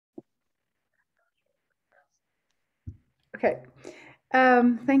Okay,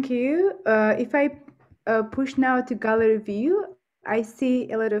 thank you. If I push now to gallery view, I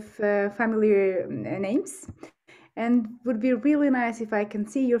see a lot of familiar names, and would be really nice if I can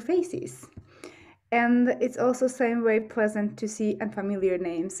see your faces. And it's also same way pleasant to see unfamiliar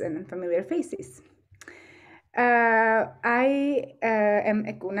names and unfamiliar faces. I am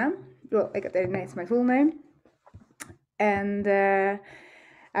Ekuna. Well, Ekaterina is my full name, and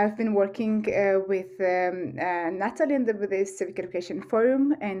I've been working with Natalie with the Civic Education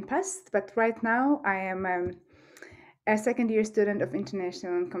Forum in past, but right now I am a second-year student of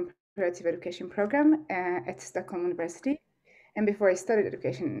International and Comparative Education Program at Stockholm University. And before I studied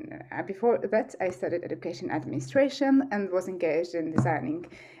education, before that, I studied education administration and was engaged in designing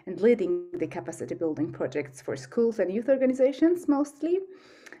and leading the capacity building projects for schools and youth organizations mostly.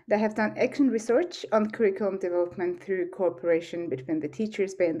 They have done action research on curriculum development through cooperation between the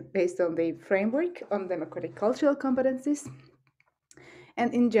teachers based on the framework on democratic cultural competencies.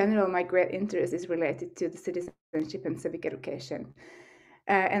 And in general, my great interest is related to the citizenship and civic education.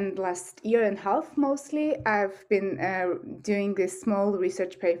 And last year and a half, mostly, I've been doing these small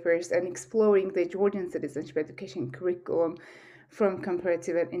research papers and exploring the Georgian citizenship education curriculum from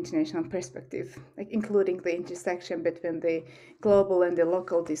comparative and international perspective, like including the intersection between the global and the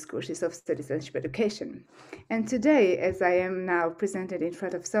local discourses of citizenship education. And today, as I am now presented in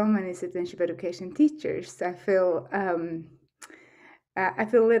front of so many citizenship education teachers, I feel a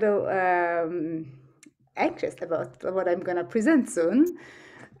little anxious about what I'm going to present soon,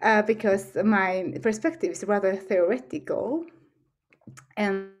 because my perspective is rather theoretical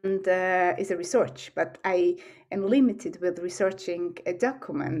and is a research, but I am limited with researching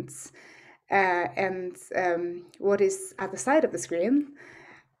documents. And what is at the side of the screen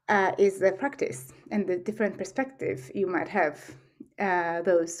is the practice and the different perspective you might have,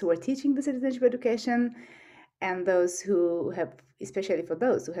 those who are teaching the citizenship education and those who have, especially for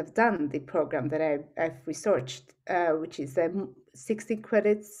those who have done the program that I've researched, which is a 60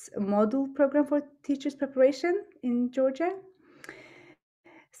 credits module program for teachers preparation in Georgia.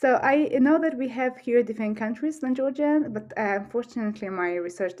 So I know that we have here different countries than Georgia, but unfortunately my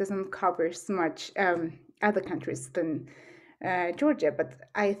research doesn't cover so much other countries than Georgia, but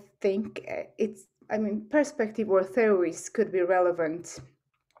I think perspective or theories could be relevant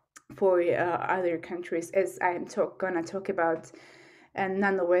for other countries, as I am gonna talk about a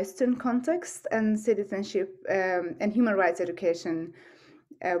non-Western context and citizenship and human rights education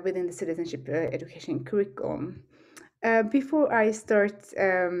within the citizenship education curriculum. Before I start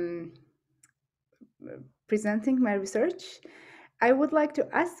presenting my research, I would like to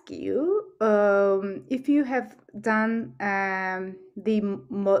ask you if you have done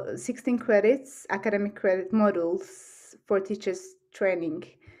the 16 credits, academic credit modules for teachers training.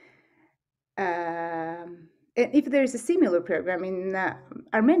 And if there is a similar program in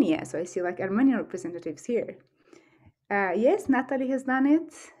Armenia, so I see like Armenian representatives here. Yes, Natalie has done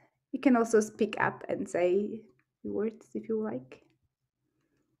it. You can also speak up and say words if you like.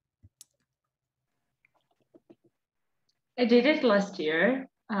 I did it last year,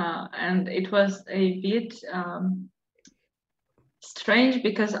 and it was a bit strange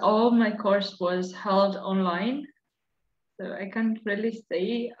because all my course was held online. So I can't really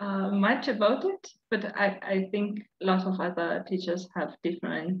say much about it, but I think a lot of other teachers have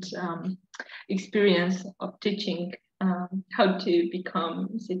different experience of teaching how to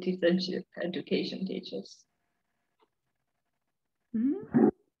become citizenship education teachers. Mm-hmm.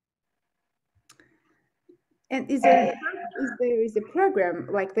 And is there a program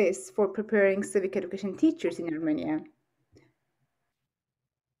like this for preparing civic education teachers in Armenia?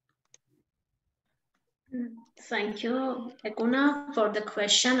 Thank you, Eguna, for the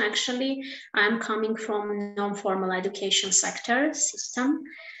question. Actually, I'm coming from non-formal education sector system.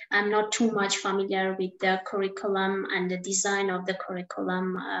 I'm not too much familiar with the curriculum and the design of the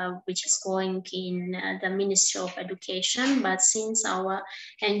curriculum, which is going in the Ministry of Education. But since our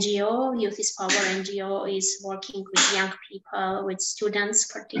NGO, Youth is Power NGO, is working with young people, with students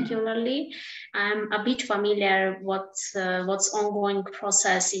particularly, I'm a bit familiar what's ongoing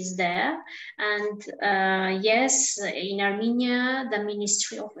process is there. And yes, in Armenia, the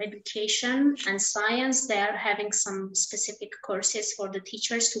Ministry of Education and Science, they are having some specific courses for the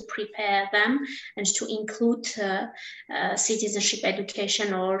teachers to prepare them and to include citizenship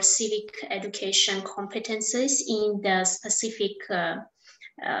education or civic education competencies in the specific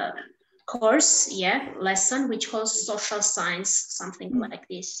course, lesson, which was social science, something like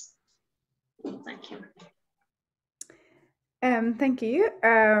this. Thank you. Thank you.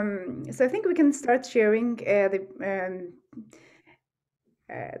 So I think we can start sharing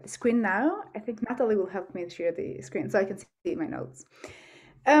the screen now. I think Natalie will help me share the screen so I can see my notes.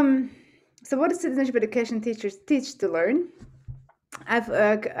 So what does citizenship education teachers teach to learn?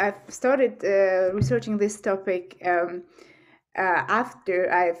 I've started researching this topic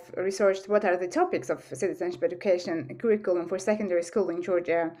after I've researched what are the topics of citizenship education curriculum for secondary school in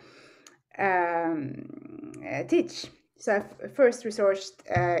Georgia teach. So I've first researched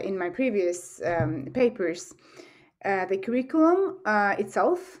in my previous papers the curriculum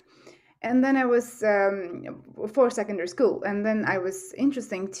itself, and then I was for secondary school, and then I was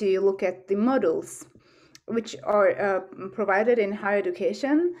interesting to look at the modules which are provided in higher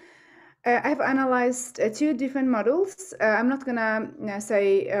education. I've analyzed two different models. I'm not gonna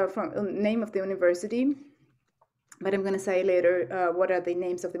say from the name of the university, but I'm gonna say later what are the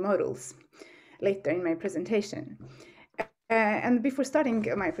names of the models later in my presentation. And before starting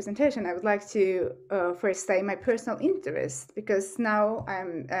my presentation, I would like to first say my personal interest, because now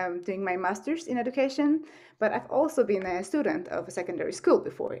I'm doing my master's in education, but I've also been a student of a secondary school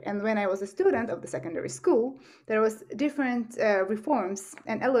before. And when I was a student of the secondary school, there was different reforms,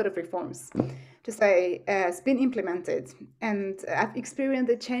 and a lot of reforms to say has been implemented. And I've experienced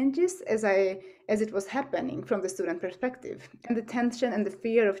the changes as it was happening from the student perspective. And the tension and the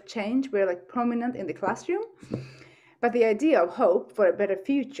fear of change were like prominent in the classroom. But the idea of hope for a better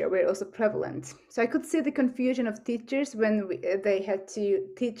future were also prevalent. So I could see the confusion of teachers when they had to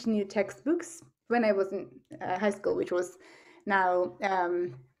teach new textbooks when I was in high school, which was now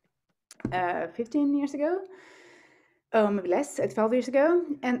 15 years ago, or maybe less, 12 years ago.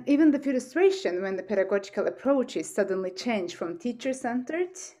 And even the frustration when the pedagogical approaches suddenly changed from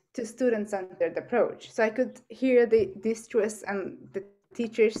teacher-centered to student-centered approach. So I could hear the distress and the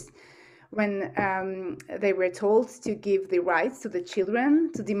teachers when they were told to give the rights to the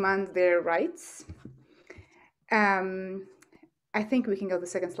children, to demand their rights. I think we can go to the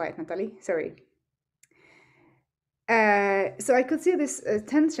second slide, Natalie, sorry. So I could see this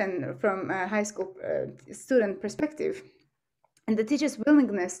tension from a high school student perspective, and the teacher's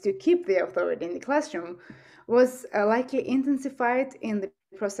willingness to keep the authority in the classroom was likely intensified in the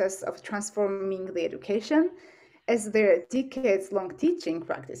process of transforming the education, as their decades-long teaching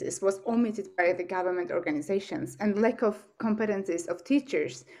practices was omitted by the government organizations, and lack of competencies of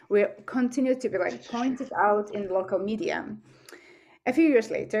teachers will continue to be pointed out in local media. A few years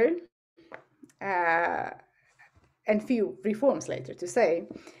later, and few reforms later to say,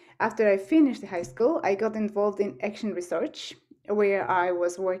 after I finished high school, I got involved in action research, where I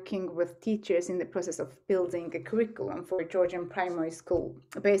was working with teachers in the process of building a curriculum for Georgian primary school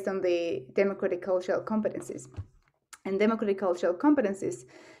based on the democratic cultural competencies. And democratic cultural competencies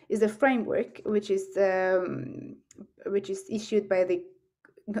is a framework which is issued by the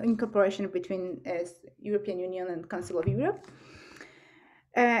incorporation between European Union and Council of Europe,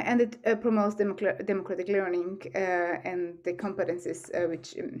 and it promotes democratic learning and the competencies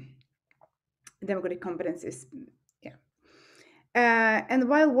democratic competencies. And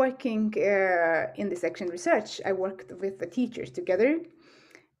while working in this action research, I worked with the teachers together.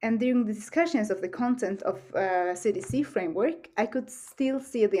 And during the discussions of the content of CDC framework, I could still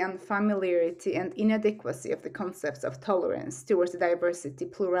see the unfamiliarity and inadequacy of the concepts of tolerance towards diversity,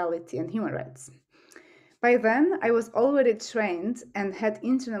 plurality, and human rights. By then, I was already trained and had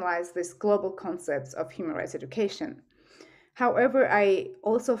internalized these global concepts of human rights education. However, I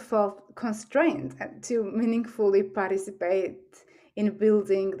also felt constrained to meaningfully participate in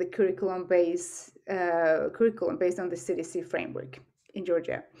building the curriculum based on the CDC framework in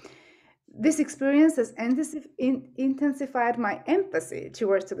Georgia. This experience has intensified my empathy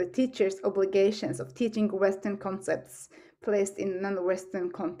towards the teacher's obligations of teaching Western concepts placed in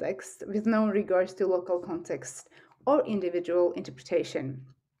non-Western context with no regards to local context or individual interpretation.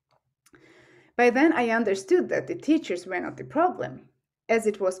 By then, I understood that the teachers were not the problem, as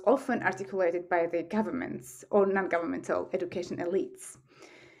it was often articulated by the governments or non-governmental education elites.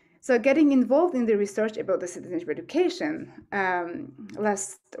 So getting involved in the research about the citizenship education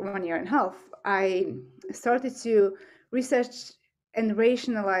last 1.5 years, I started to research and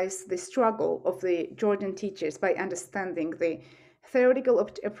rationalize the struggle of the Georgian teachers by understanding the theoretical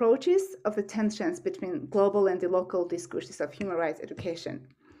approaches of the tensions between global and the local discourses of human rights education.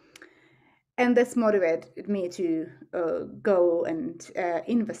 And that's motivated me to go and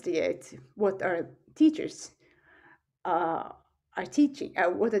investigate what our teachers are teaching,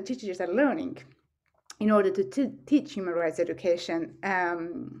 what the teachers are learning in order to teach human rights education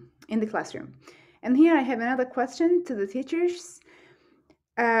in the classroom. And here I have another question to the teachers.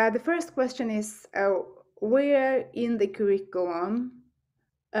 The first question is, where in the curriculum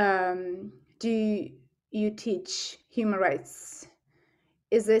do you teach human rights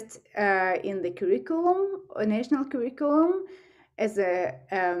Is it in the curriculum, a national curriculum, as a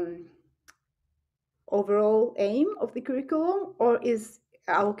overall aim of the curriculum, or is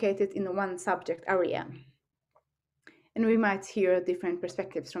allocated in one subject area? And we might hear different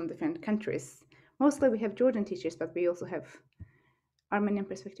perspectives from different countries. Mostly we have Georgian teachers, but we also have Armenian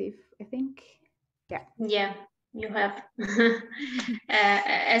perspective, I think. Yeah. Yeah, you have.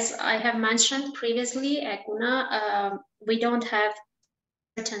 As I have mentioned previously, Guna, we don't have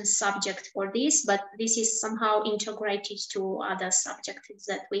certain subject for this, but this is somehow integrated to other subjects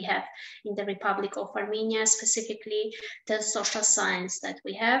that we have in the Republic of Armenia, specifically the social science that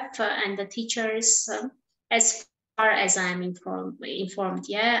we have, and the teachers, as far as I'm informed,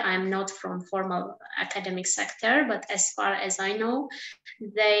 yeah, I'm not from formal academic sector, but as far as I know,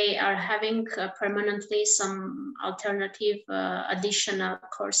 they are having permanently some alternative additional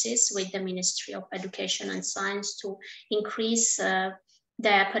courses with the Ministry of Education and Science to increase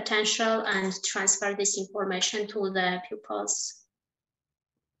their potential and transfer this information to the pupils.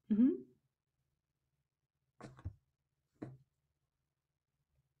 Mm-hmm.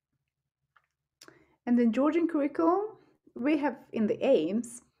 And the Georgian curriculum, we have in the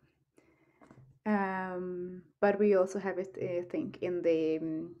aims, but we also have it, I think, in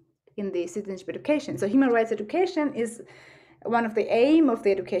the citizenship education. So human rights education is one of the aim of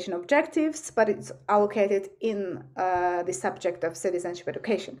the education objectives, but it's allocated in the subject of citizenship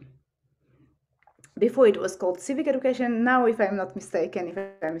education. Before it was called civic education. Now, if I'm not mistaken,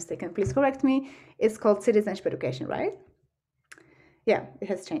 please correct me, it's called citizenship education, right? Yeah, it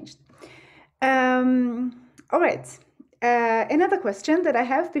has changed. All right. Another question that I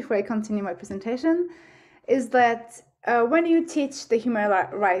have before I continue my presentation is that when you teach the human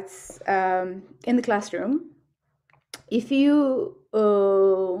rights in the classroom, if you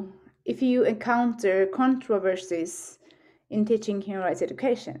encounter controversies in teaching human rights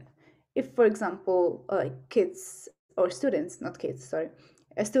education, if, for example, kids or students, not kids, sorry,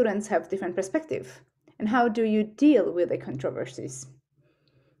 students have different perspective, and how do you deal with the controversies,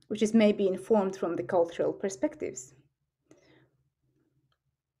 which is maybe informed from the cultural perspectives?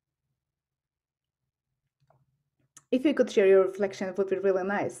 If you could share your reflection, it would be really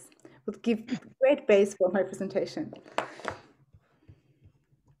nice. It would give great base for my presentation.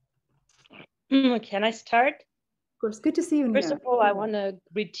 Can I start? Of course, good to see you, Nina. First of all, I want to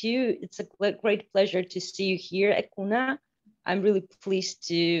greet you. It's a great pleasure to see you here, Ekuna. I'm really pleased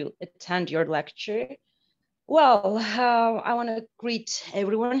to attend your lecture. Well, I want to greet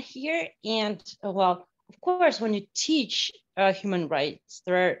everyone here. And well, of course, when you teach human rights,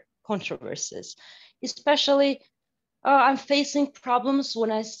 there are controversies. Especially, I'm facing problems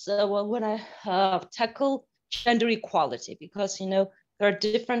when I tackle gender equality, because there are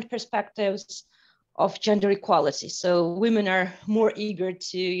different perspectives of gender equality. So women are more eager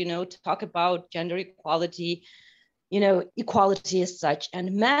to talk about gender equality, equality as such,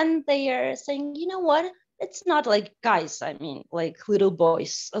 and men, they are saying, you know what, it's not like guys, I mean like little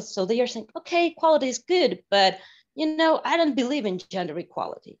boys. So they are saying, okay, equality is good, but I don't believe in gender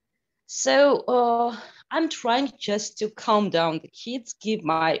equality. So I'm trying just to calm down the kids, give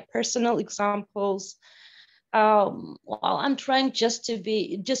my personal examples. Well, I'm trying just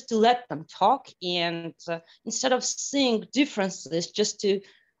to let them talk, and instead of seeing differences, just to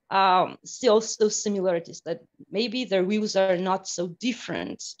see also similarities, that maybe their views are not so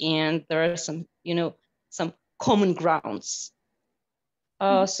different, and there are some common grounds.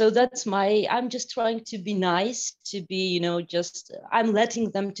 So that's I'm just trying to be nice, to be, I'm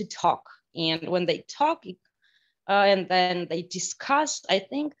letting them to talk. And when they talk, and then they discuss, I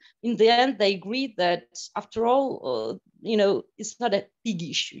think in the end they agree that after all, it's not a big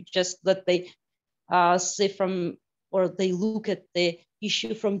issue, just that they say from, or they look at the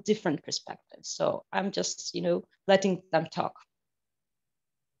issue from different perspectives. So I'm just, letting them talk.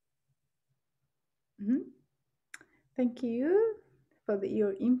 Mm-hmm. Thank you for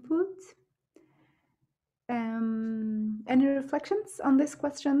your input. Any reflections on this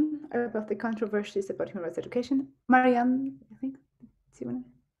question about the controversies about human rights education? Marianne, I think.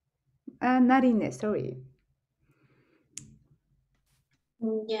 Narine, sorry.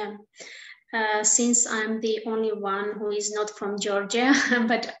 Yeah. Since I'm the only one who is not from Georgia,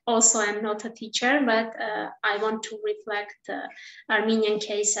 but also I'm not a teacher, but I want to reflect the Armenian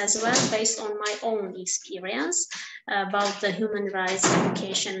case as well, based on my own experience about the human rights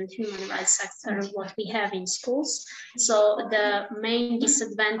education and human rights sector, what we have in schools. So the main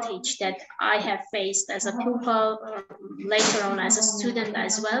disadvantage that I have faced as a pupil, later on as a student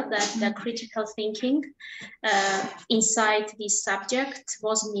as well, that the critical thinking inside this subject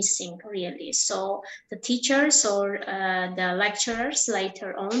was missing, really. already. So the teachers or the lecturers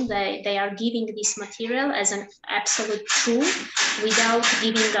later on, they are giving this material as an absolute truth without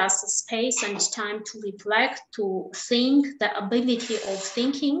giving us a space and time to reflect, to think. The ability of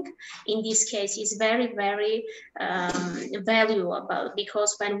thinking in this case is very, very valuable,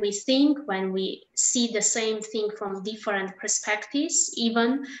 because when we think, when we see the same thing from different perspectives,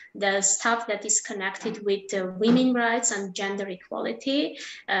 even the stuff that is connected with women's rights and gender equality,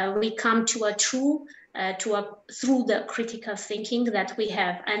 we come to a true through the critical thinking that we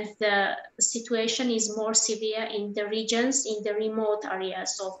have. And the situation is more severe in the regions, in the remote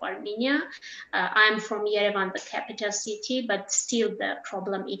areas of Armenia. I'm from Yerevan, the capital city, but still the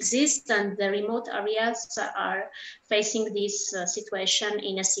problem exists, and the remote areas are facing this situation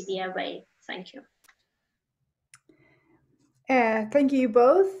in a severe way. Thank you. Thank you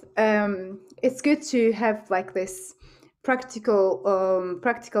both. It's good to have like this practical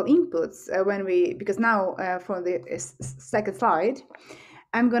inputs because now for the second slide,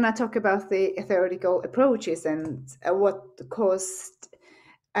 I'm gonna talk about the theoretical approaches and what caused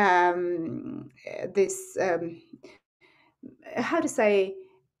this how to say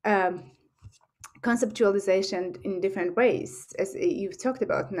conceptualization in different ways, as you've talked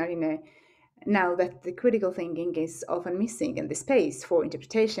about, Narine. Now that the critical thinking is often missing in the space for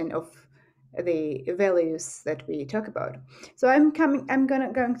interpretation of the values that we talk about. So I'm going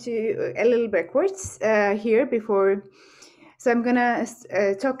to a little backwards here before. So I'm gonna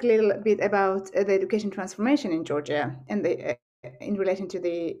talk a little bit about the education transformation in Georgia and in relation to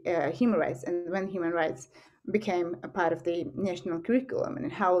the human rights, and when human rights became a part of the national curriculum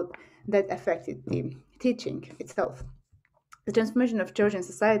and how that affected the teaching itself. The transformation of Georgian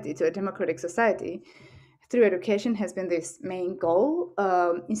society to a democratic society through education has been this main goal,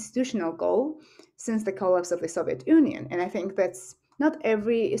 institutional goal, since the collapse of the Soviet Union. And I think that's not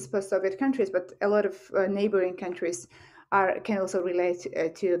every post-Soviet countries, but a lot of neighboring countries can also relate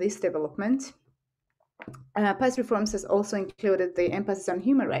to this development. Past reforms has also included the emphasis on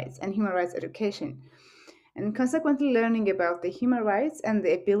human rights and human rights education. And consequently, learning about the human rights and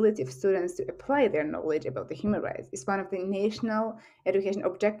the ability of students to apply their knowledge about the human rights is one of the national education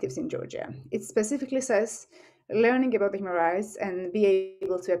objectives in Georgia. It specifically says learning about the human rights and be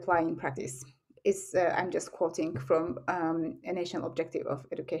able to apply in practice. I'm just quoting from a national objective of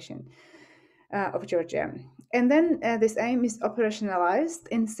education of Georgia. And then this aim is operationalized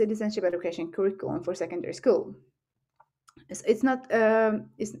in citizenship education curriculum for secondary school. It's not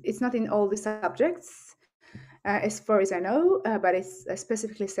in all the subjects, as far as I know, but it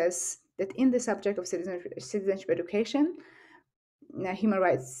specifically says that in the subject of citizenship education, human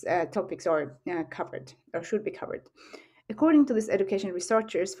rights topics are covered or should be covered. According to these education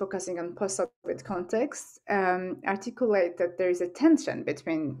researchers focusing on post-Soviet contexts, articulate that there is a tension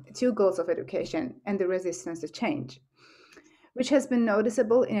between two goals of education and the resistance to change, which has been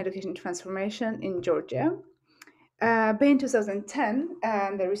noticeable in education transformation in Georgia. In 2010,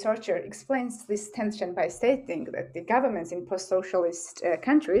 the researcher explains this tension by stating that the governments in post-socialist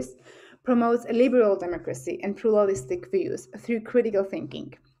countries promote a liberal democracy and pluralistic views through critical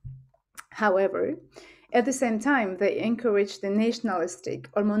thinking. However, at the same time, they encourage the nationalistic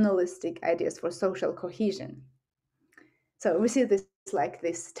or monolithic ideas for social cohesion. So we see this like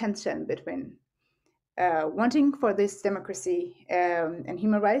this tension between wanting for this democracy and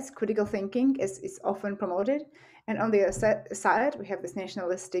human rights. Critical thinking is often promoted, and on the other side, we have this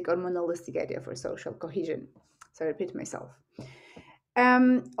nationalistic or monolithic idea for social cohesion. So I repeat myself.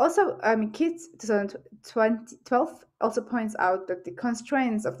 Also, Kids 2012 also points out that the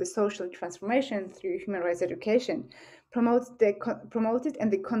constraints of the social transformation through human rights education promoted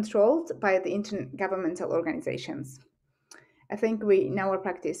and controlled by the intergovernmental organizations. I think in our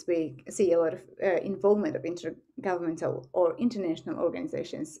practice, we see a lot of involvement of intergovernmental or international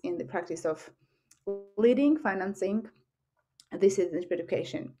organizations in the practice of leading, financing this citizenship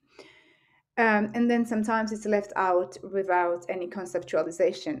education. And then sometimes it's left out without any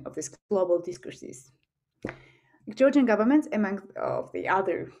conceptualization of these global discourses. The Georgian government, among the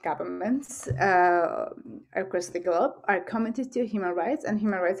other governments across the globe, are committed to human rights and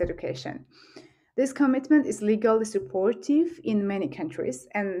human rights education. This commitment is legally supportive in many countries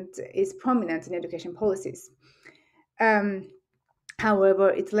and is prominent in education policies. However,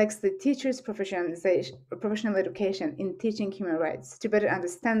 it lacks the teacher's professional education in teaching human rights to better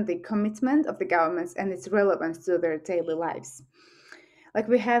understand the commitment of the governments and its relevance to their daily lives. Like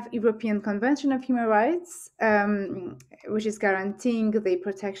we have European Convention of Human Rights, which is guaranteeing the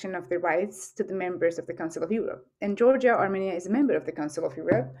protection of the rights to the members of the Council of Europe. And Georgia, Armenia is a member of the Council of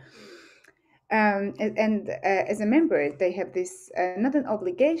Europe. As a member, they have this not an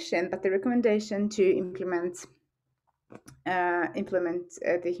obligation, but the recommendation to implement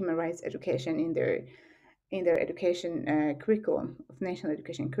the human rights education in their education curriculum, of national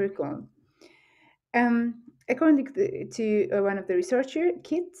education curriculum. According to one of the researchers,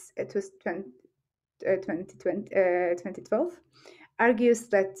 Kitts, it was 2012, argues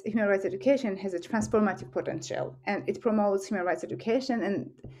that human rights education has a transformative potential, and it promotes human rights education,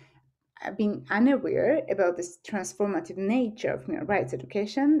 and being unaware about this transformative nature of human rights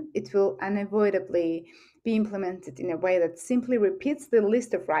education, it will unavoidably be implemented in a way that simply repeats the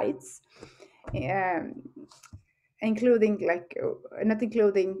list of rights, including not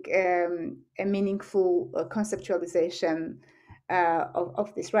including a meaningful conceptualization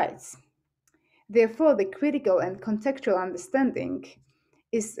of these rights. Therefore, the critical and contextual understanding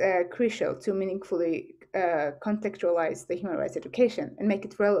is crucial to meaningfully contextualize the human rights education and make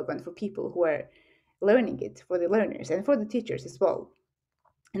it relevant for people who are learning it, for the learners and for the teachers as well.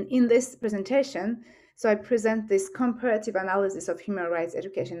 And in this presentation, so I present this comparative analysis of human rights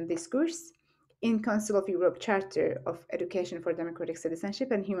education discourse in Council of Europe Charter of Education for Democratic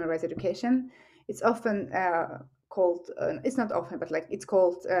Citizenship and Human Rights Education. It's often called, it's not often, but it's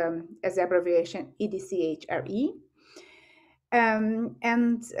called as the abbreviation EDCHRE.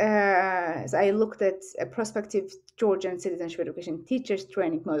 So I looked at prospective Georgian citizenship education teachers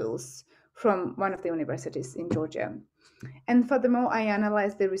training models from one of the universities in Georgia. And furthermore, I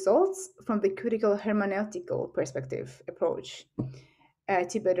analyzed the results from the critical hermeneutical perspective approach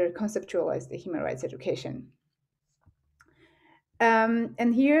to better conceptualize the human rights education.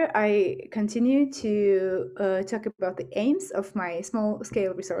 And here I continue to talk about the aims of my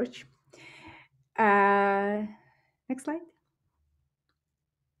small-scale research. Next slide.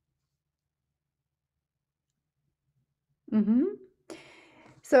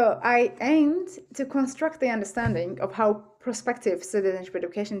 So I aimed to construct the understanding of how prospective citizenship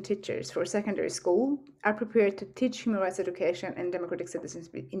education teachers for secondary school are prepared to teach human rights education and democratic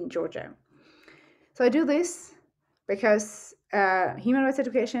citizenship in Georgia. So I do this because human rights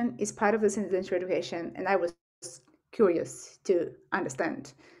education is part of the citizenship education, and I was curious to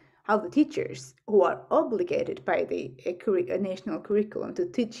understand how the teachers who are obligated by the national curriculum to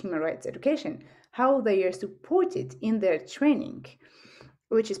teach human rights education, how they are supported in their training,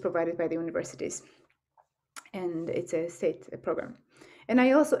 which is provided by the universities, and it's a state program. And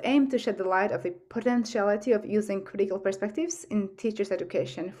I also aim to shed the light of the potentiality of using critical perspectives in teachers'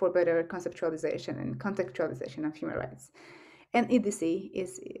 education for better conceptualization and contextualization of human rights. And EDC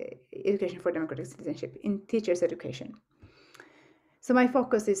is Education for Democratic Citizenship in teachers' education. So my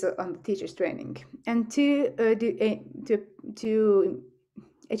focus is on the teachers' training. And to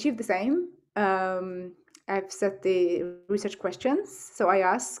achieve the same, I've set the research questions. So I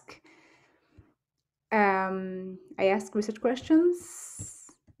ask research questions.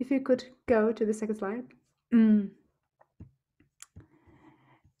 If you could go to the second slide.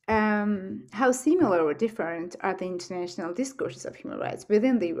 How similar or different are the international discourses of human rights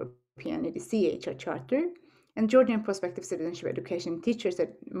within the European EDCHR Charter and Georgian prospective citizenship education teachers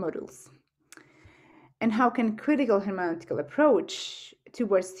models? And how can critical hermeneutical approach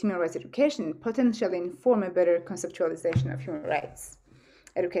towards human rights education potentially inform a better conceptualization of human rights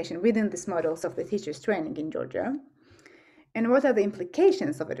education within these models of the teachers' training in Georgia? And what are the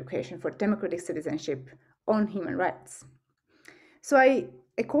implications of education for democratic citizenship on human rights? So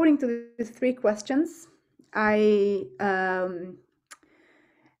according to the three questions, I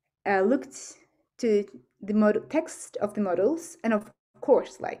looked to the text of the models, and of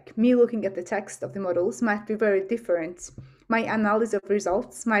course, me looking at the text of the models might be very different. My analysis of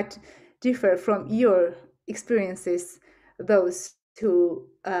results might differ from your experiences, those who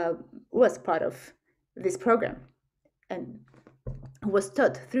was part of this program and who was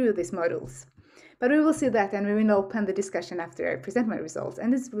taught through these models. But we will see that, and we will open the discussion after I present my results,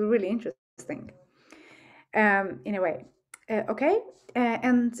 and this will be really interesting in a way. Okay,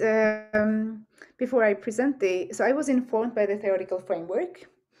 and before I present so I was informed by the theoretical framework,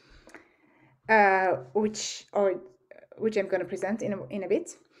 which I'm going to present in a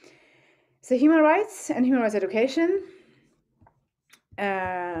bit. So human rights and human rights education,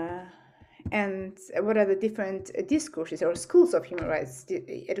 and what are the different discourses or schools of human rights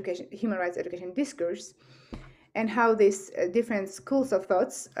education discourse, and how these different schools of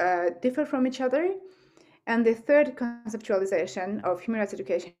thoughts differ from each other. And the third conceptualization of human rights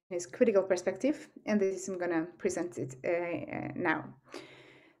education is critical perspective, and this I'm going to present it now.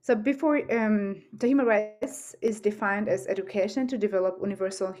 So the human rights is defined as education to develop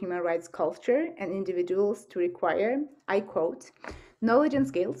universal human rights culture and individuals to require, I quote, knowledge and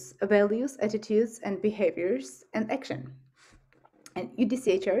skills, values, attitudes, and behaviors, and action. And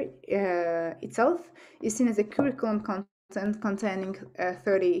UDCHR itself is seen as a curriculum content containing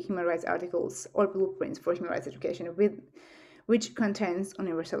 30 human rights articles or blueprints for human rights education, which contains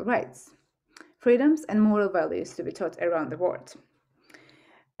universal rights, freedoms, and moral values to be taught around the world.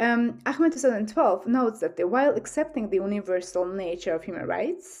 Ahmed 2012 notes that while accepting the universal nature of human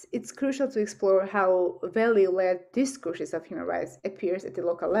rights, it's crucial to explore how value-led discourses of human rights appears at the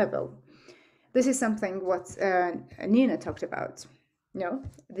local level. This is something what Nina talked about.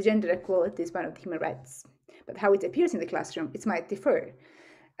 The gender equality is one of the human rights, but how it appears in the classroom, it might differ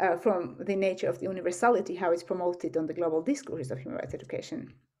from the nature of the universality, how it's promoted on the global discourses of human rights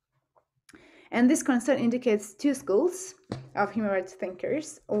education. And this concern indicates two schools of human rights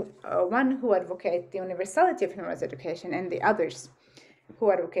thinkers, one who advocate the universality of human rights education and the others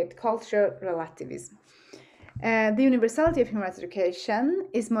who advocate cultural relativism. The universality of human rights education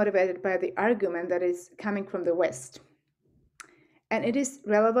is motivated by the argument that is coming from the West. And it is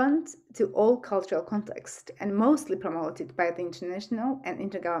relevant to all cultural contexts and mostly promoted by the international and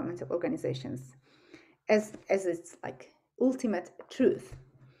intergovernmental organizations as its like ultimate truth.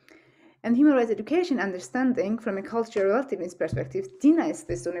 And human rights education understanding from a cultural relativist perspective denies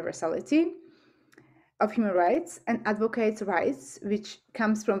this universality of human rights and advocates rights which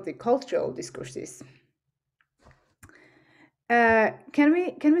comes from the cultural discourses. Can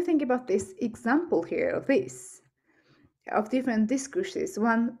we think about this example here of different discourses,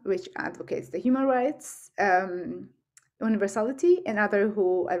 one which advocates the human rights universality and other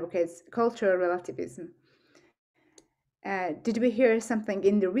who advocates cultural relativism? Did we hear something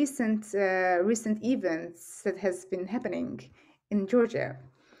in the recent events that has been happening in Georgia?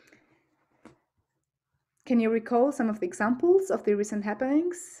 Can you recall some of the examples of the recent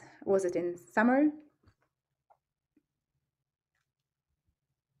happenings? Was it in summer?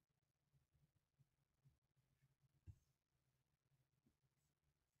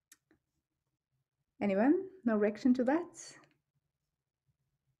 Anyone? No reaction to that?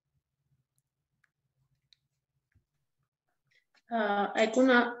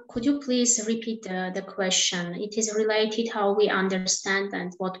 Aykuna, could you please repeat the question? It is related how we understand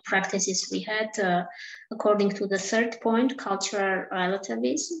and what practices we had according to the third point, cultural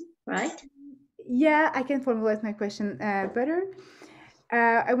relativism, right? Yeah, I can formulate my question better.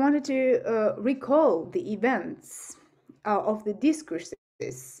 I wanted to recall the events of the discourses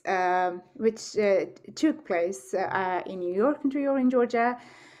which took place in New York or in Georgia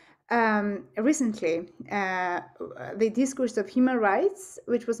recently. The discourse of human rights,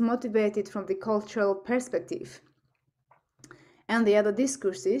 which was motivated from the cultural perspective, and the other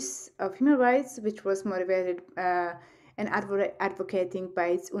discourses of human rights, which was motivated and advocating by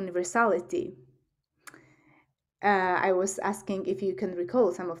its universality. I was asking if you can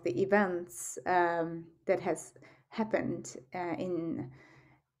recall some of the events that has happened in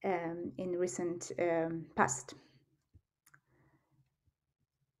recent past.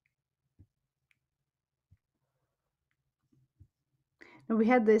 We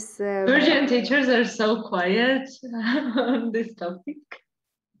had this. Georgian teachers are so quiet on this topic.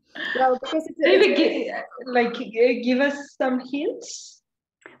 Well, because maybe give us some hints.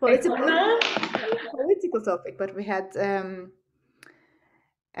 Well, it's a political topic, but we had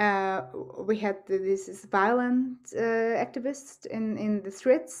this violent activist in the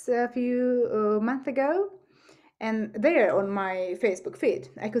streets a few months ago, and there on my Facebook feed,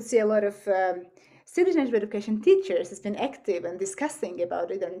 I could see a lot of citizenship education teachers has been active and discussing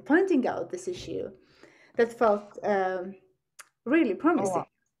about it and pointing out this issue. That felt really promising. Oh, wow.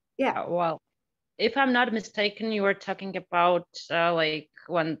 Yeah. Well, if I'm not mistaken, you were talking about like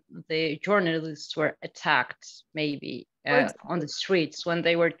when the journalists were attacked, maybe on the streets, when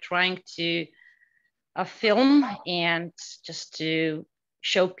they were trying to film and just to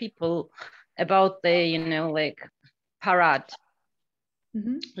show people about the, like parade.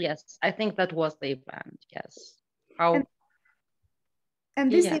 Mm-hmm. Yes, I think that was the event. Yes.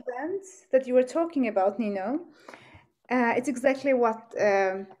 And this event that you were talking about, Nino, it's exactly what,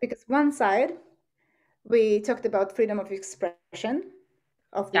 because one side, we talked about freedom of expression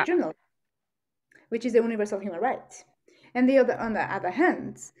of the journalist, which is a universal human right. And on the other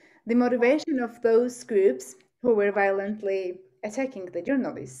hand, the motivation of those groups who were violently attacking the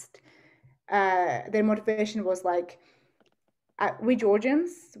journalist, their motivation was like, we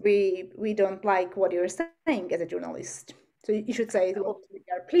Georgians, we don't like what you're saying as a journalist. So you should say what we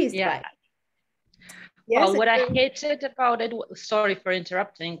are pleased by. Yes, well, what I hated about it, sorry for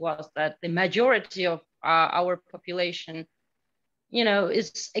interrupting, was that the majority of our population,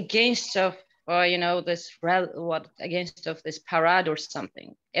 is against of this parade or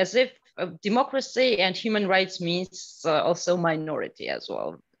something, as if democracy and human rights means also minority as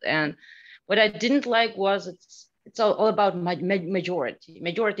well. And what I didn't like was it's all about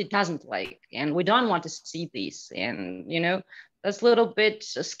majority doesn't like, and we don't want to see these. And that's a little bit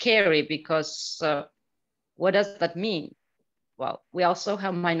scary, because what does that mean? Well, we also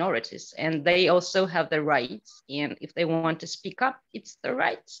have minorities, and they also have their rights, and if they want to speak up, it's their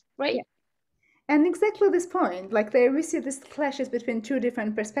rights, right? Yeah. And exactly this point, like there we see this clashes between two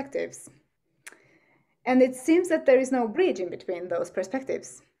different perspectives, and it seems that there is no bridge in between those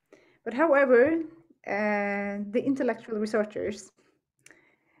perspectives. But however, the intellectual researchers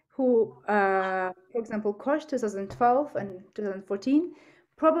who, for example, Koch 2012 and 2014,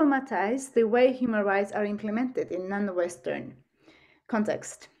 problematized the way human rights are implemented in non-Western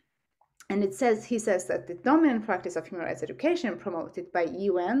context. And he says that the dominant practice of human rights education promoted by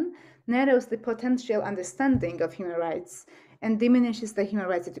UN narrows the potential understanding of human rights and diminishes the human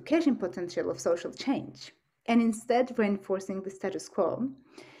rights education potential of social change, and instead reinforcing the status quo.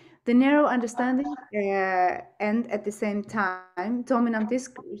 The narrow understanding and at the same time dominant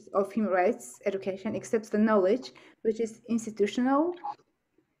discourse of human rights education accepts the knowledge which is institutional,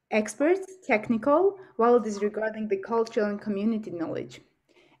 expert, technical, while disregarding the cultural and community knowledge.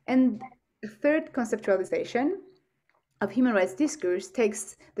 And the third conceptualization of human rights discourse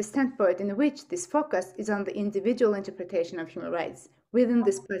takes the standpoint in which this focus is on the individual interpretation of human rights within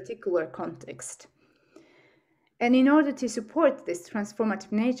this particular context. And in order to support this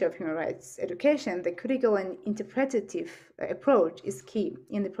transformative nature of human rights education, the critical and interpretative approach is key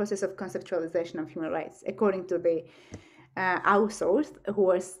in the process of conceptualization of human rights, according to the authors who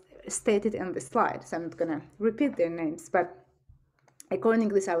are stated in the slide. So I'm not going to repeat their names, but according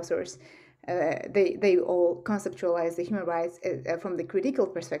to these authors, they all conceptualize the human rights from the critical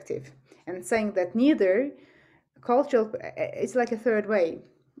perspective, and saying that neither cultural, it's like a third way,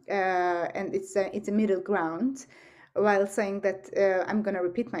 and it's a middle ground, while saying that, I'm going to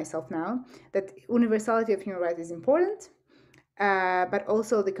repeat myself now, that universality of human rights is important, but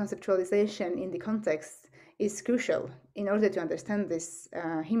also the conceptualization in the context is crucial in order to understand this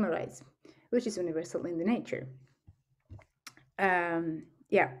human rights, which is universal in the nature.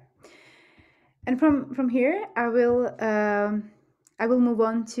 Yeah. And from here, I will move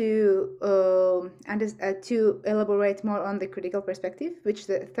on to elaborate more on the critical perspective, which is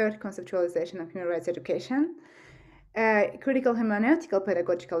the third conceptualization of human rights education. Critical hermeneutical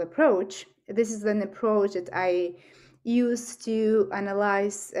pedagogical approach. This is an approach that I use to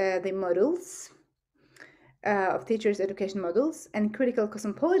analyze the models of teachers' education models, and critical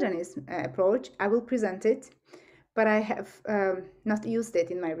cosmopolitanism approach. I will present it, but I have not used it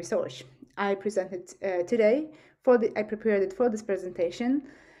in my research. I presented today I prepared it for this presentation,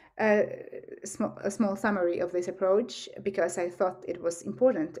 a small summary of this approach, because I thought it was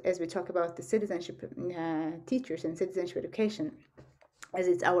important as we talk about the citizenship teachers and citizenship education, as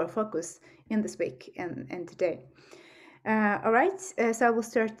it's our focus in this week and today. All right, so I will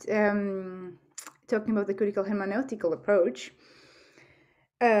start talking about the critical hermeneutical approach,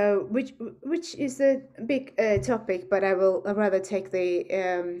 which is a big topic, but I will rather take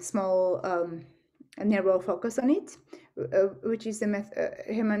the small narrow focus on it, which is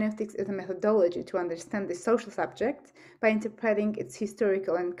hermeneutics is a methodology to understand the social subject by interpreting its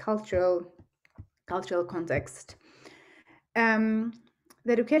historical and cultural context.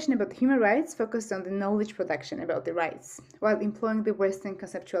 The education about human rights focused on the knowledge production about the rights, while employing the Western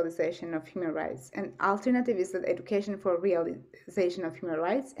conceptualization of human rights. An alternative is the education for realization of human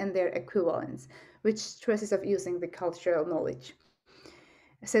rights and their equivalents, which stresses of using the cultural knowledge,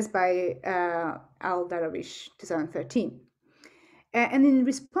 says by Al-Darawish 2013. And in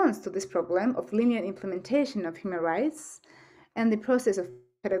response to this problem of linear implementation of human rights and the process of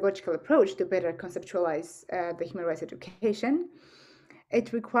pedagogical approach to better conceptualize the human rights education,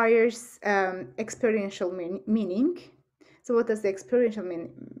 it requires experiential meaning. So what does the experiential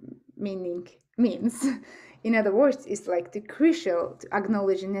meaning means? In other words, it's like the crucial to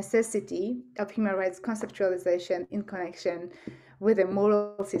acknowledge the necessity of human rights conceptualization in connection with a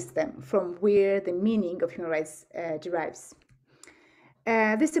moral system from where the meaning of human rights derives.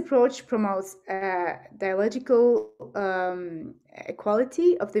 This approach promotes dialogical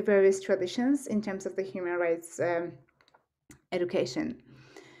equality of the various traditions in terms of the human rights education.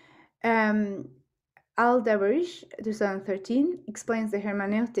 Al-Darawish 2013 explains the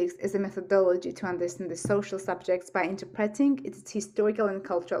hermeneutics as a methodology to understand the social subjects by interpreting its historical and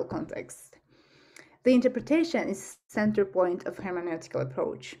cultural context. The interpretation is the center point of hermeneutical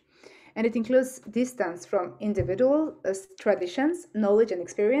approach, and it includes distance from individual traditions, knowledge, and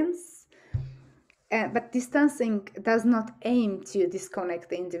experience, But distancing does not aim to disconnect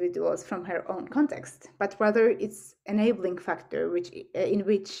the individuals from her own context, but rather it's enabling factor in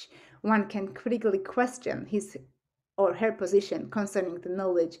which one can critically question his or her position concerning the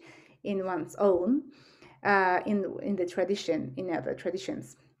knowledge in one's own, in the tradition, in other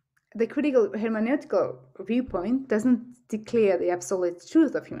traditions. The critical hermeneutical viewpoint doesn't declare the absolute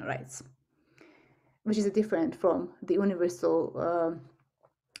truth of human rights, which is different from the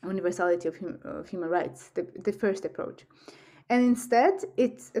universality of human rights, the first approach. And instead,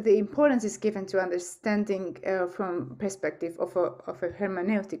 the importance is given to understanding from perspective of a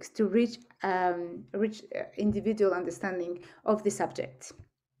hermeneutics to reach individual understanding of the subject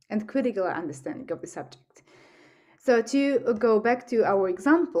and critical understanding of the subject. So to go back to our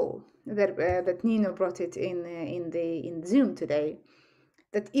example that Nino brought it in Zoom today,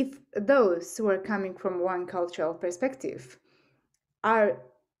 that if those who are coming from one cultural perspective are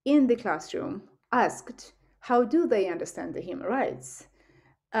in the classroom asked, how do they understand the human rights?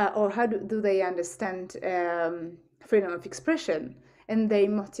 Or how do they understand freedom of expression? And they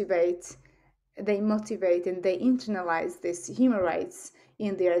motivate and they internalize these human rights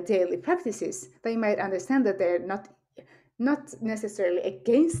in their daily practices, they might understand that they're not necessarily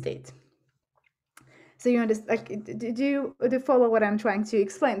against it. So you understand, like, do you follow what I'm trying to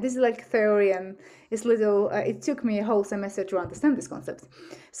explain? This is like theory, and it's little. It took me a whole semester to understand this concept,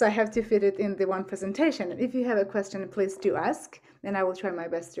 so I have to fit it in the one presentation. If you have a question, please do ask, and I will try my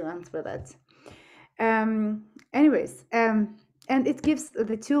best to answer that. Anyways, and it gives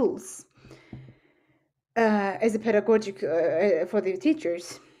the tools as a pedagogic for the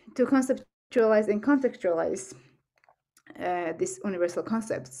teachers to conceptualize and contextualize these universal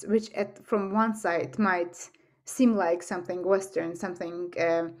concepts, which from one side might seem like something Western, something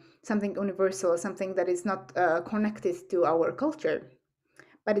universal, something that is not connected to our culture.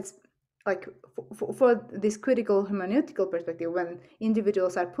 But it's like for this critical hermeneutical perspective, when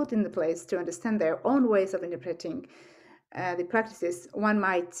individuals are put in the place to understand their own ways of interpreting the practices, one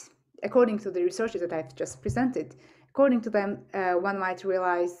might, according to the researches that I've just presented, according to them, one might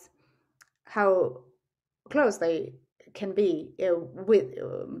realize how close they can be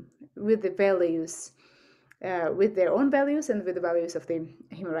with the values, with their own values and with the values of the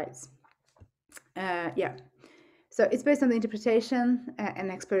human rights. So it's based on the interpretation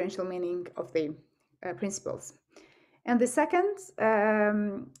and experiential meaning of the principles. And the second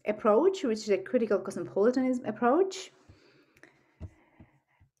approach, which is a critical cosmopolitanism approach,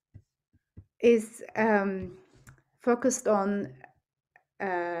 is focused on,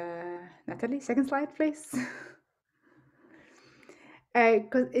 Natalie, second slide, please.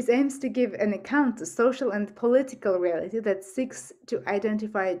 Because it aims to give an account of social and political reality that seeks to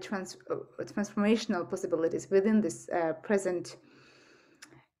identify transformational possibilities within this present,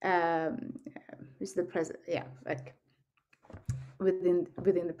 within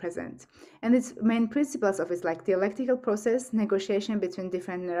the present. And its main principles of its like dialectical process, negotiation between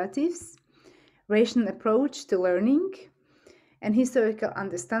different narratives, rational approach to learning, and historical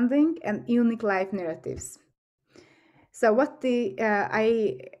understanding, and unique life narratives. So what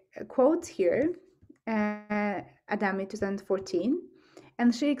I quote here, Adami 2014,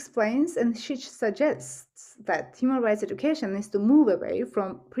 and she explains and she suggests that human rights education is to move away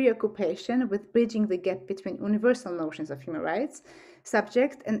from preoccupation with bridging the gap between universal notions of human rights,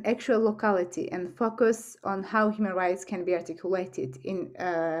 subject, and actual locality, and focus on how human rights can be articulated in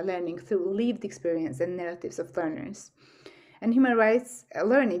learning through lived experience and narratives of learners. And human rights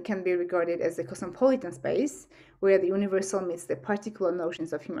learning can be regarded as a cosmopolitan space where the universal meets the particular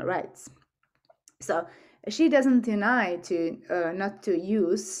notions of human rights. So she doesn't deny not to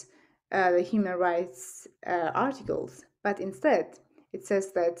use the human rights articles, but instead it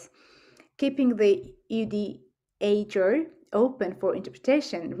says that keeping the EUDHR open for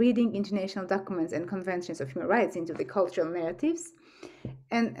interpretation, reading international documents and conventions of human rights into the cultural narratives,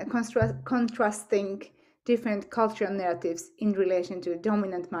 and contrasting different cultural narratives in relation to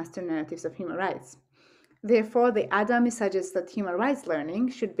dominant master narratives of human rights. Therefore, the Adami suggests that human rights learning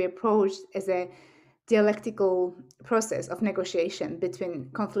should be approached as a dialectical process of negotiation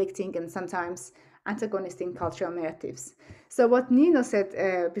between conflicting and sometimes antagonistic cultural narratives. So what Nino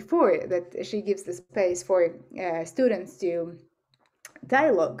said before, that she gives the space for students to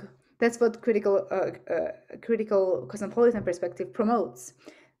dialogue, that's what critical cosmopolitan perspective promotes.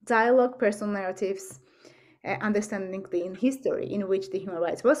 Dialogue, personal narratives, understanding the history in which the human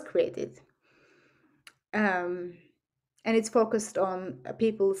rights was created. And it's focused on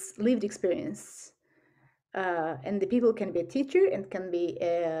people's lived experience. And the people can be a teacher and can be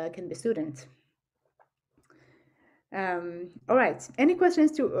a student. All right. Any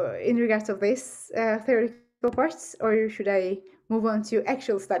questions in regards of this theoretical parts, or should I move on to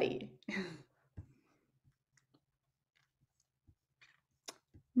actual study?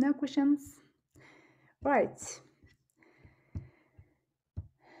 No questions? Right.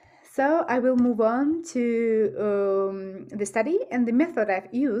 So I will move on to the study, and the method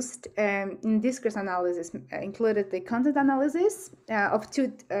I've used in discourse analysis included the content analysis of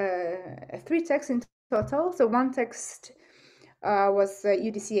three texts in total. So one text was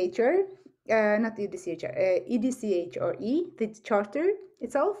UDCHR, not UDCHR, EDCHRE, the charter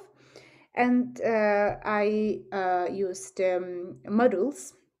itself. And I used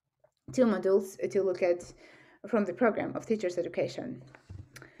modules, two modules to look at from the program of teachers education.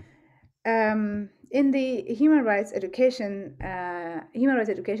 In the human rights education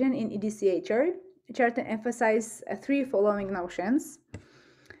in EDCHR, charter emphasizes three following notions.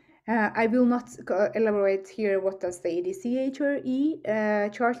 I will not elaborate here what does the EDCHRE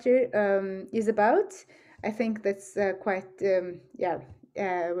charter is about. I think that's quite,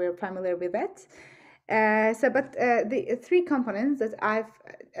 we're familiar with that. But the three components that I've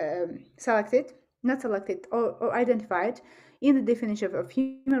or identified in the definition of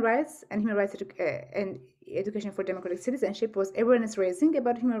human rights and and education for democratic citizenship was awareness raising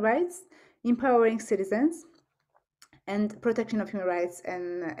about human rights, empowering citizens, and protection of human rights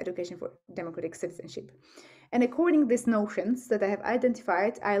and education for democratic citizenship. And according to these notions that I have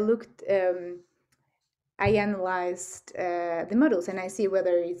identified, I analyzed the models, and I see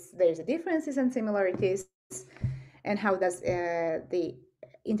whether there's a differences and similarities, and how does the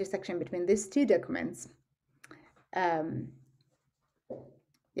intersection between these two documents,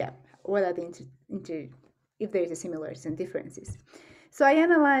 whether if there is a similarities and differences. So I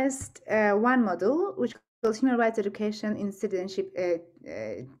analyzed one model, which was human rights education in citizenship,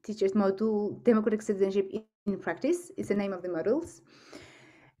 teachers module, democratic citizenship in practice is the name of the models.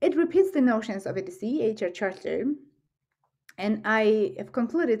 It repeats the notions of EDCHR charter, and I have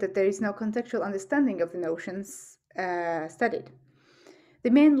concluded that there is no contextual understanding of the notions studied.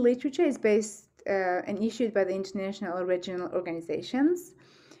 The main literature is based and issued by the international or regional organizations,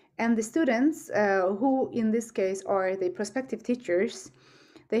 and the students, who in this case are the prospective teachers,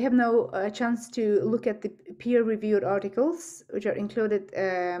 they have no chance to look at the peer-reviewed articles, which are included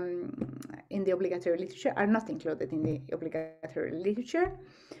in the obligatory literature, are not included in the obligatory literature.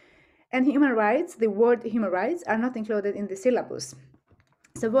 And human rights, the word human rights, are not included in the syllabus.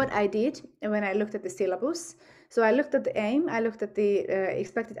 So what I did when I looked at the syllabus, so I looked at the aim, I looked at the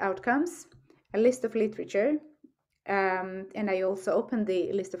expected outcomes, a list of literature, and I also opened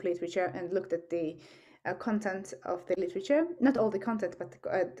the list of literature and looked at the content of the literature, not all the content, but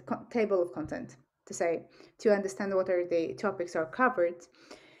the table of content, to understand what are the topics are covered.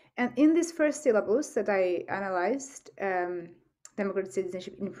 And in this first syllabus that I analyzed, democratic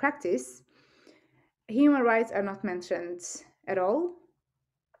citizenship in practice, human rights are not mentioned at all,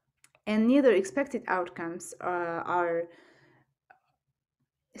 and neither expected outcomes are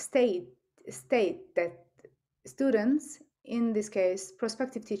state that students, in this case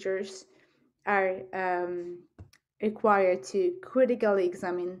prospective teachers, are required to critically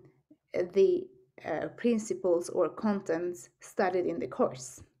examine the principles or contents studied in the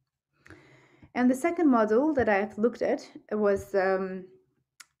course. And the second model that I've looked at was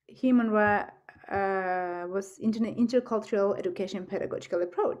intercultural education pedagogical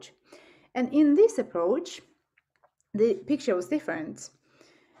approach. And in this approach, the picture was different.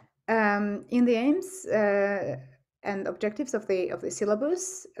 In the aims and objectives of the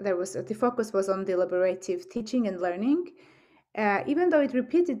syllabus, the focus was on deliberative teaching and learning, even though it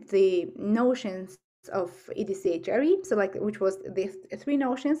repeated the notions of EDCHRE, so which was the three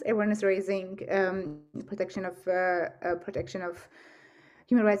notions: awareness raising, protection of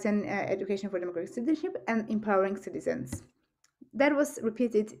human rights and education for democratic citizenship, and empowering citizens. That was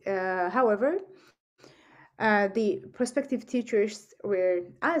repeated. However, the prospective teachers were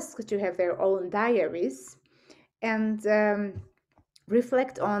asked to have their own diaries and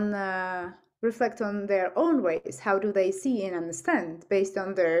reflect on their own ways. How do they see and understand based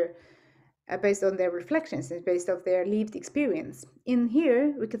on their reflections and based on their lived experience? In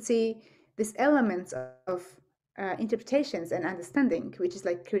here, we could see these elements of interpretations and understanding, which is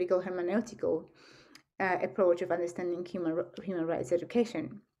like critical hermeneutical approach of understanding human rights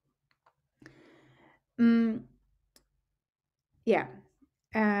education.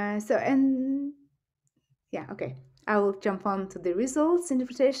 Okay, I will jump on to the results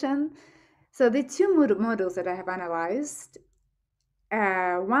interpretation. So the two models that I have analyzed,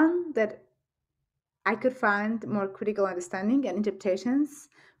 one that I could find more critical understanding and interpretations,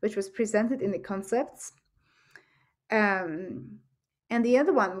 which was presented in the concepts, And the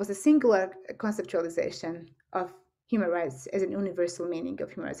other one was a singular conceptualization of human rights as an universal meaning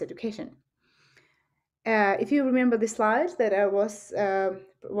of human rights education. If you remember the slide that was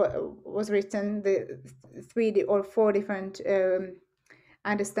written, the three or four different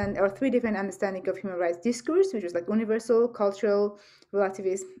three different understanding of human rights discourse, which was like universal, cultural,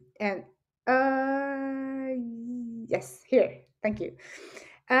 relativist, and yes, here, thank you.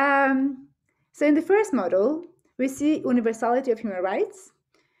 So in the first model, we see universality of human rights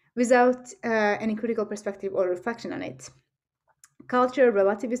without any critical perspective or reflection on it. Cultural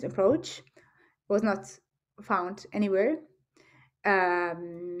relativist approach was not found anywhere.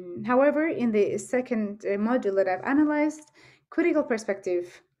 However, in the second module that I've analyzed, critical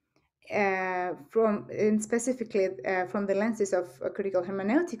perspective specifically from the lenses of a critical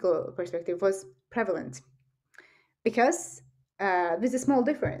hermeneutical perspective was prevalent, because there's a small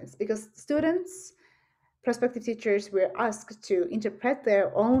difference, because students, prospective teachers were asked to interpret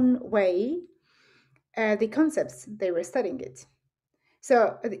their own way the concepts they were studying it.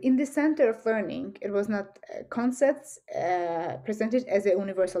 So in the center of learning, it was not concepts presented as a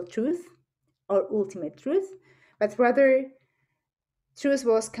universal truth or ultimate truth, but rather truth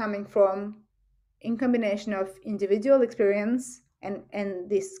was coming from in combination of individual experience and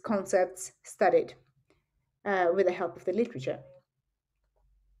these concepts studied with the help of the literature.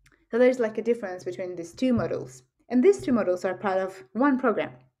 So there's like a difference between these two models. And these two models are part of one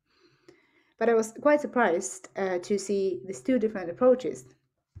program. But I was quite surprised to see these two different approaches.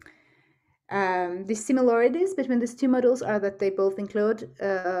 The similarities between these two models are that they both include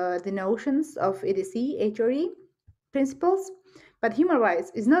the notions of EDC, HRE principles, but human rights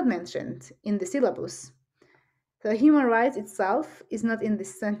is not mentioned in the syllabus. So human rights itself is not in the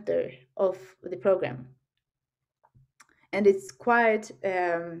center of the program. And it's quite...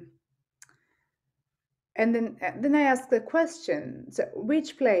 And then I asked the question, so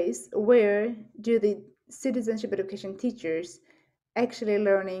where do the citizenship education teachers actually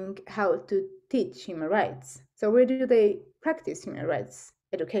learning how to teach human rights? So where do they practice human rights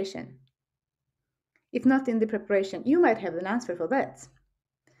education? If not in the preparation, you might have an answer for that.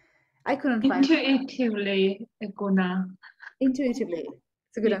 I couldn't find... Intuitively, Eguna. Intuitively,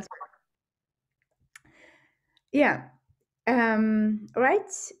 it's a good answer. Yeah.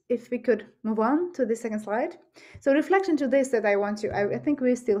 Right, if we could move on to the second slide. So reflection to this that I think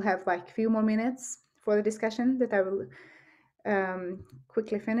we still have like a few more minutes for the discussion that I will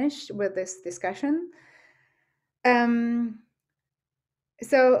quickly finish with this discussion. So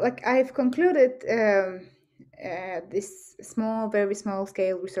like I've concluded this very small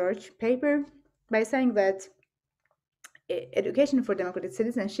scale research paper by saying that education for democratic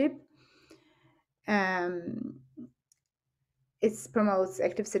citizenship it promotes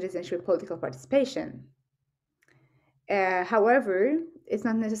active citizenship political participation. However, it's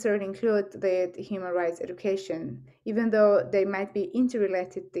not necessarily include the human rights education, even though they might be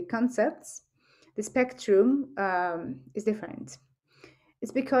interrelated, the concepts, the spectrum is different.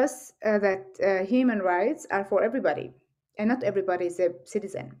 It's because that human rights are for everybody, and not everybody is a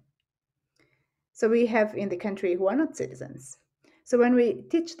citizen. So we have in the country who are not citizens. So when we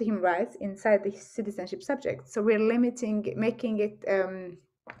teach the human rights inside the citizenship subject, so we're making it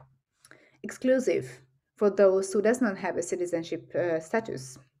exclusive for those who does not have a citizenship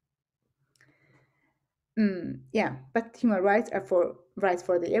status. Yeah, but human rights are for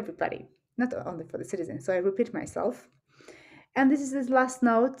everybody, not only for the citizens. So I repeat myself. And this is the last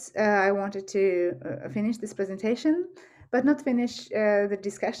note. I wanted to finish this presentation, but not finish the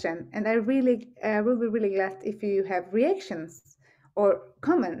discussion. And I really will be really glad if you have reactions or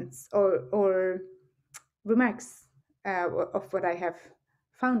comments or remarks of what I have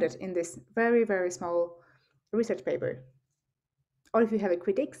founded in this very, very small research paper. Or if you have a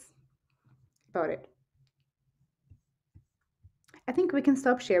critiques about it. I think we can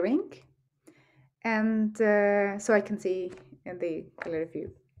stop sharing. And so I can see in the gallery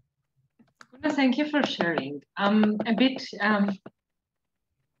view. Thank you for sharing. I'm a bit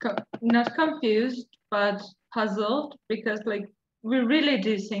not confused, but puzzled, because like we really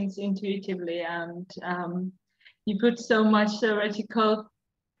do things intuitively, and you put so much theoretical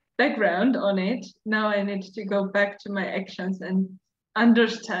background on it. Now I need to go back to my actions and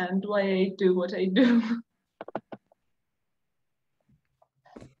understand why I do what I do.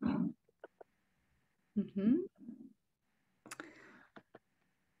 Mm-hmm.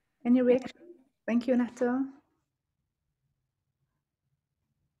 Any reaction? Thank you, Nato.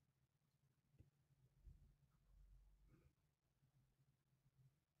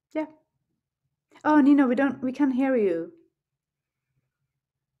 Yeah. Oh, Nino, we can't hear you.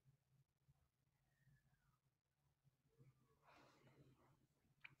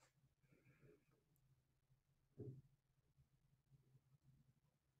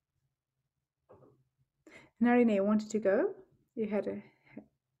 Narine, you wanted to go? You had a...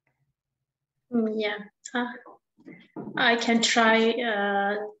 Yeah, I can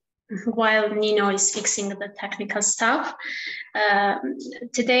try while Nino is fixing the technical stuff.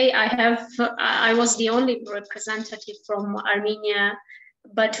 Today I was the only representative from Armenia,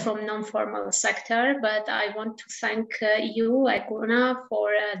 but from non-formal sector. But I want to thank you, Eguna,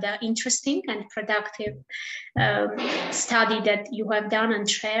 for the interesting and productive study that you have done and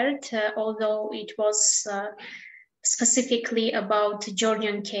shared, although it was specifically about the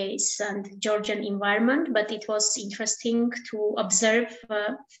Georgian case and Georgian environment, but it was interesting to observe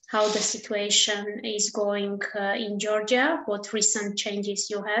how the situation is going in Georgia, what recent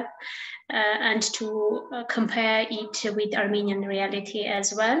changes you have, and to compare it with Armenian reality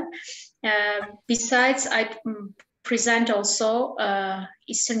as well. Besides, I present also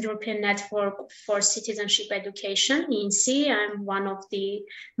Eastern European Network for Citizenship Education, EENCE. I'm one of the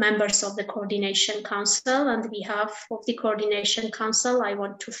members of the Coordination Council. On behalf of the Coordination Council, I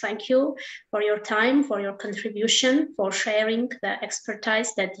want to thank you for your time, for your contribution, for sharing the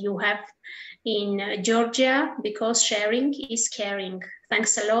expertise that you have in Georgia, because sharing is caring.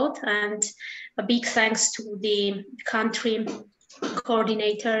 Thanks a lot, and a big thanks to the country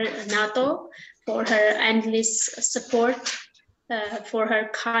coordinator, NATO, for her endless support, for her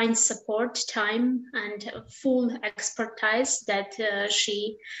kind support, time, and full expertise that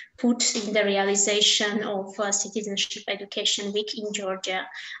she put in the realization of Citizenship Education Week in Georgia.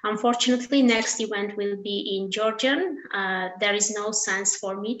 Unfortunately, next event will be in Georgian. There is no sense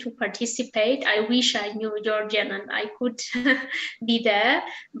for me to participate. I wish I knew Georgian and I could be there,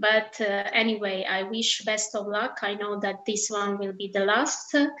 but anyway, I wish best of luck. I know that this one will be the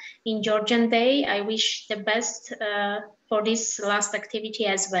last in Georgian Day. I wish the best for this last activity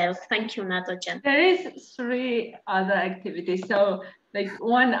as well. Thank you, Nadojan. There is 3 other activities. So like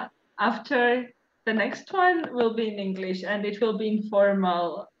one after the next one will be in English, and it will be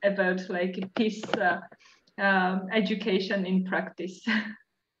informal about like peace education in practice.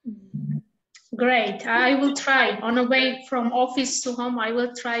 Great. I will try on the way from office to home. I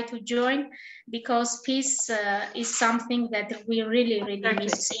will try to join, because peace is something that we really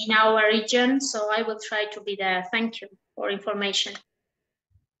miss in our region. So I will try to be there. Thank you for information.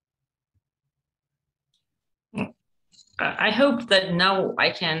 I hope that now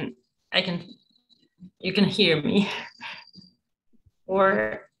you can hear me.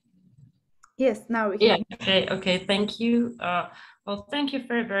 Or Yes, now we can. Yeah, okay, thank you. Well, thank you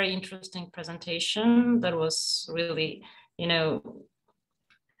for a very interesting presentation. That was really, you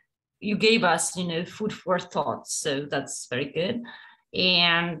gave us, food for thought, so that's very good.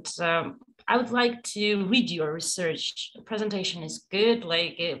 And I would like to read your research. The presentation is good,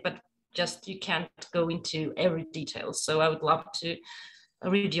 but just you can't go into every detail. So I would love to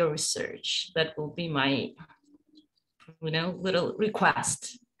read your research. That will be my, little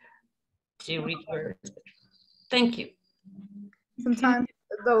request to read your research. Thank you. Sometimes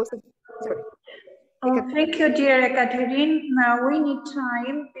those. Sorry. Oh, thank you, dear Ekaterine. Now we need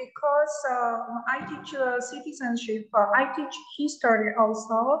time, because I teach citizenship. I teach history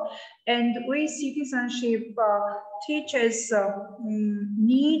also, and we citizenship teachers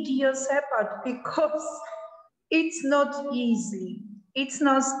need your support, because it's not easy. It's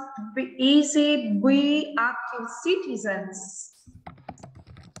not easy. We active citizens,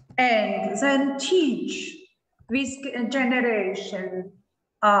 and then teach with generation.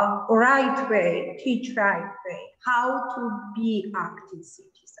 Right way, teach right way, how to be active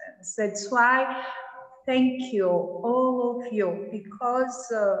citizens. That's why thank you, all of you,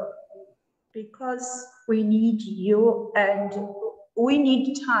 because we need you, and we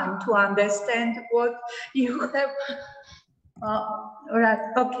need time to understand what you have. Right,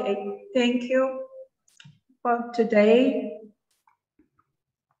 okay, thank you for today.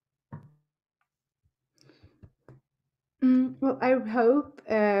 Well, I hope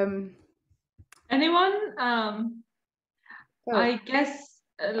anyone? I guess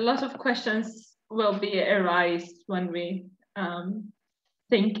a lot of questions will be arised when we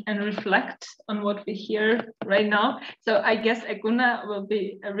think and reflect on what we hear right now. So I guess Eguna will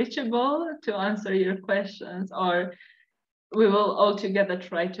be reachable to answer your questions, or we will all together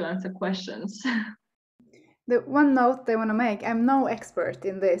try to answer questions. The one note I want to make, I'm no expert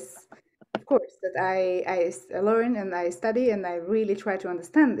in this. Of course, that I learn and I study and I really try to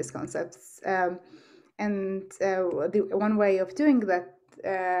understand these concepts. And the one way of doing that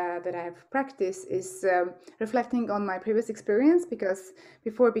that I have practiced is reflecting on my previous experience, because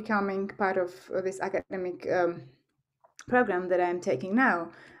before becoming part of this academic program that I'm taking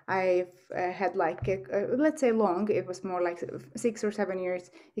now, I've had like, let's say long, it was more like 6 or 7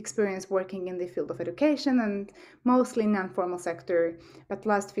 years experience working in the field of education and mostly non-formal sector. But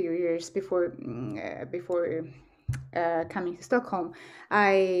last few years before coming to Stockholm,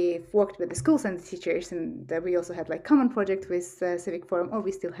 I worked with the schools and the teachers, and we also had like common project with Civic Forum. Oh,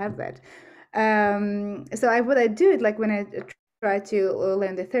 we still have that. So what I do, like when I try to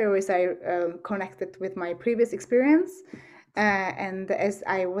learn the theories, I connected with my previous experience. And as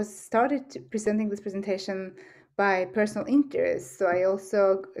I started presenting this presentation by personal interest, so I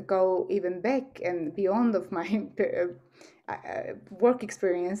also go even back and beyond of my work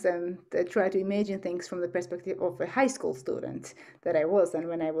experience and try to imagine things from the perspective of a high school student that I was, and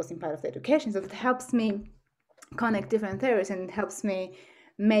when I was in part of the education. So it helps me connect different theories, and it helps me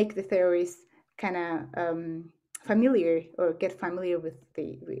make the theories kind of familiar, or get familiar with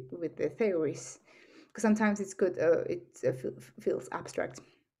the theories. Because sometimes it's good, it feels abstract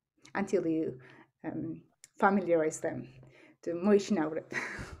until you familiarize them to moishinauret.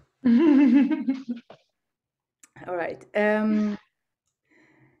 All right.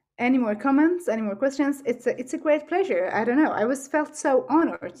 Any more comments? Any more questions? It's a great pleasure. I don't know. I felt so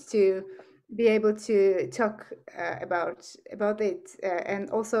honored to be able to talk about it, and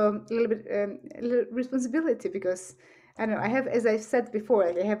also a little responsibility, because I don't know, I have, as I said before,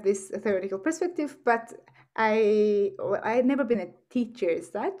 I have this theoretical perspective, but I've never been a teacher as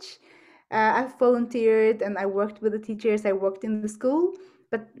such. I've volunteered and I worked with the teachers, I worked in the school,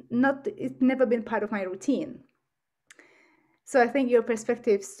 but it's never been part of my routine. So I think your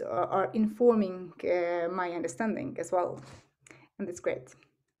perspectives are informing my understanding as well, and it's great.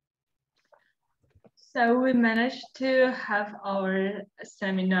 So we managed to have our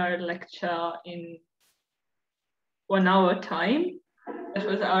seminar lecture in 1 hour time. That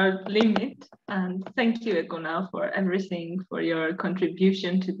was our limit. And thank you, Eguna, for everything, for your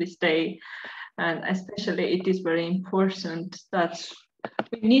contribution to this day. And especially it is very important that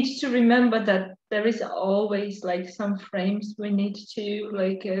we need to remember that there is always like some frames we need to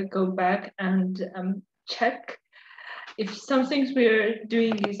like go back and check if some things we're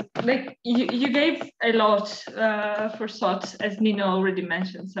doing is like you gave a lot for thoughts, as Nina already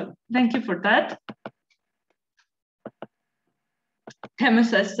mentioned. So thank you for that. Temo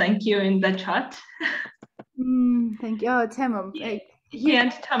says thank you in the chat. Thank you. Oh, Temo. He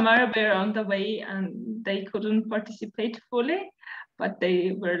and Tamara were on the way and they couldn't participate fully, but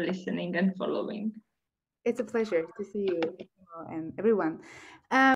they were listening and following. It's a pleasure to see you and everyone.